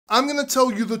I'm gonna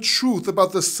tell you the truth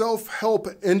about the self-help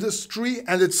industry,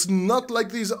 and it's not like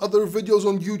these other videos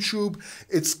on YouTube.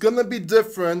 It's gonna be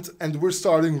different, and we're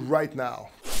starting right now.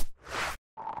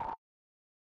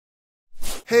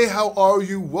 Hey, how are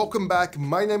you? Welcome back.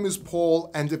 My name is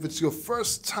Paul, and if it's your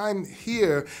first time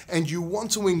here and you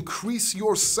want to increase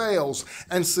your sales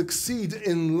and succeed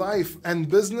in life and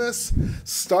business,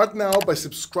 start now by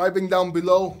subscribing down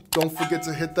below. Don't forget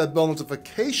to hit that bell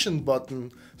notification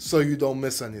button so you don't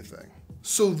miss anything.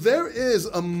 So there is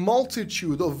a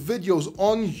multitude of videos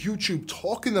on YouTube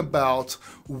talking about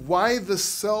why the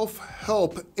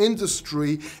self-help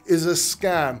industry is a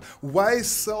scam, why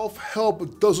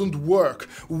self-help doesn't work,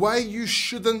 why you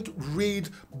shouldn't read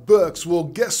books. Well,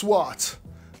 guess what?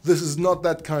 This is not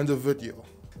that kind of video.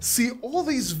 See, all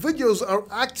these videos are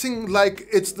acting like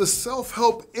it's the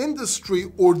self-help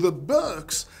industry or the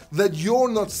books that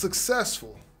you're not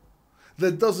successful.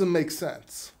 That doesn't make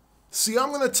sense. See, I'm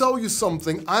going to tell you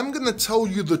something. I'm going to tell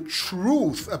you the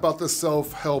truth about the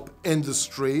self-help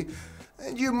industry,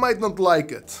 and you might not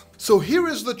like it. So here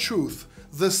is the truth.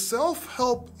 The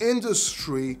self-help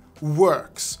industry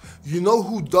works. You know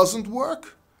who doesn't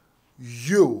work?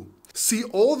 You. See,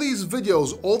 all these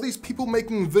videos, all these people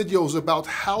making videos about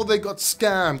how they got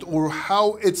scammed or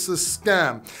how it's a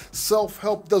scam,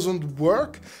 self-help doesn't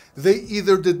work. They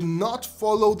either did not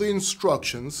follow the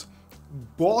instructions,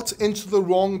 bought into the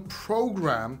wrong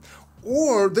program,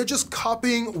 or they're just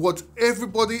copying what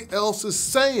everybody else is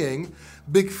saying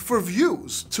for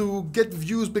views, to get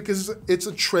views because it's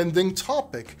a trending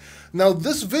topic. Now,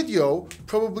 this video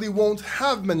probably won't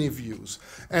have many views,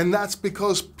 and that's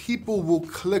because people will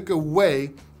click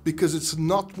away because it's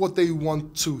not what they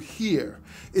want to hear.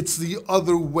 It's the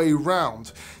other way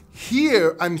around.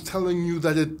 Here, I'm telling you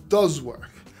that it does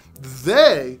work.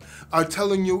 They are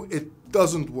telling you it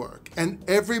doesn't work, and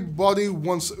everybody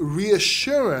wants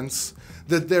reassurance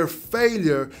that their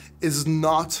failure is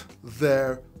not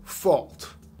their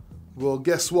fault. Well,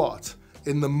 guess what?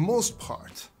 In the most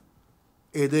part,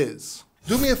 it is.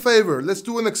 Do me a favor, let's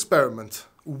do an experiment.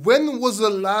 When was the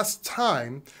last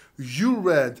time you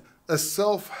read a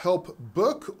self-help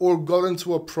book or got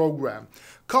into a program?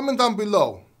 Comment down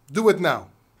below. Do it now.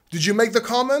 Did you make the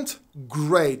comment?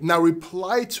 Great. Now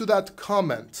reply to that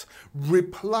comment.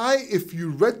 Reply if you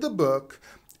read the book,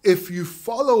 if you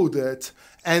followed it,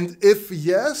 and if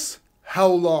yes, how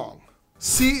long?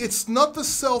 See, it's not the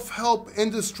self-help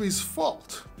industry's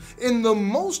fault. In the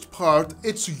most part,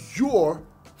 it's your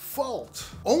fault.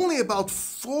 Only about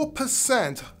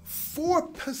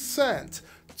 4%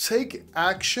 take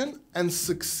action and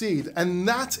succeed, and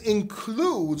that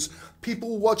includes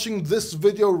people watching this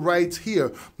video right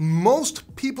here.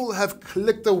 Most people have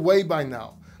clicked away by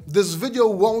now. This video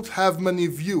won't have many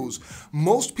views.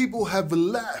 Most people have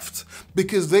left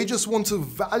because they just want to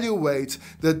evaluate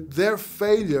that their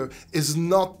failure is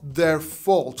not their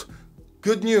fault.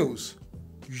 Good news,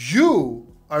 you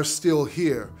are still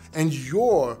here and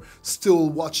you're still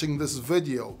watching this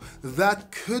video.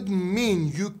 That could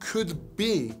mean you could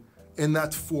be in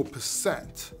that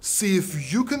 4%. See,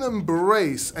 if you can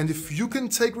embrace and if you can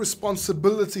take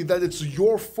responsibility that it's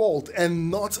your fault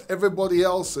and not everybody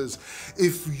else's,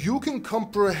 if you can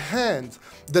comprehend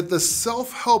that the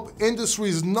self-help industry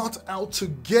is not out to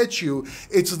get you,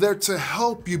 it's there to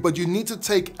help you, but you need to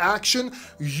take action,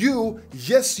 you,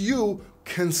 yes you,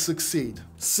 can succeed.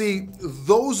 See,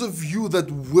 those of you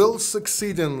that will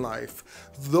succeed in life,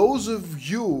 those of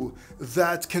you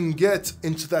that can get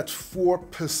into that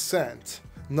 4%,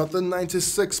 not the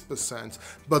 96%,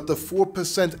 but the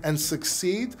 4% and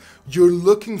succeed, you're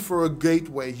looking for a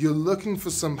gateway. You're looking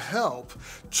for some help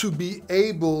to be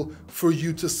able for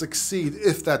you to succeed,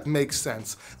 if that makes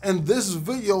sense. And this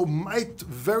video might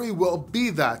very well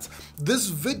be that. This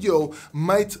video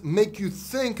might make you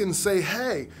think and say,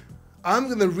 hey, I'm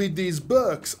gonna read these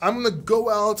books. I'm gonna go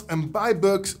out and buy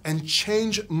books and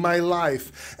change my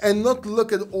life, and not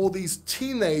look at all these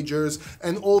teenagers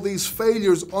and all these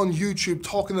failures on YouTube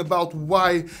talking about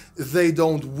why they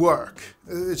don't work.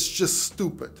 It's just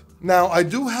stupid. Now, I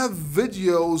do have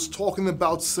videos talking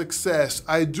about success.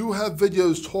 I do have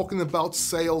videos talking about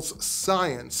sales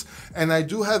science. And I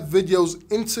do have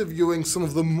videos interviewing some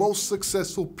of the most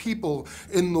successful people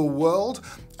in the world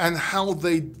and how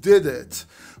they did it.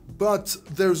 But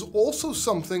there's also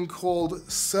something called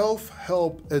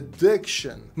self-help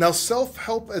addiction. Now,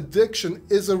 self-help addiction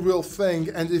is a real thing,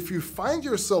 and if you find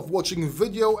yourself watching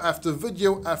video after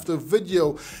video after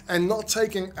video and not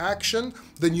taking action,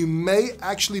 then you may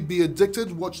actually be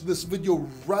addicted. Watch this video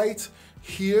right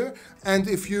here. And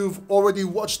if you've already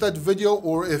watched that video,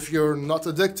 or if you're not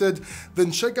addicted,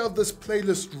 then check out this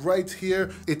playlist right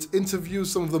here. It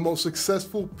interviews some of the most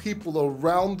successful people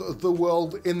around the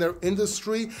world in their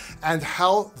industry and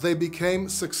how they became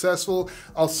successful.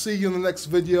 I'll see you in the next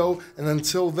video, and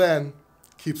until then,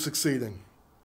 keep succeeding.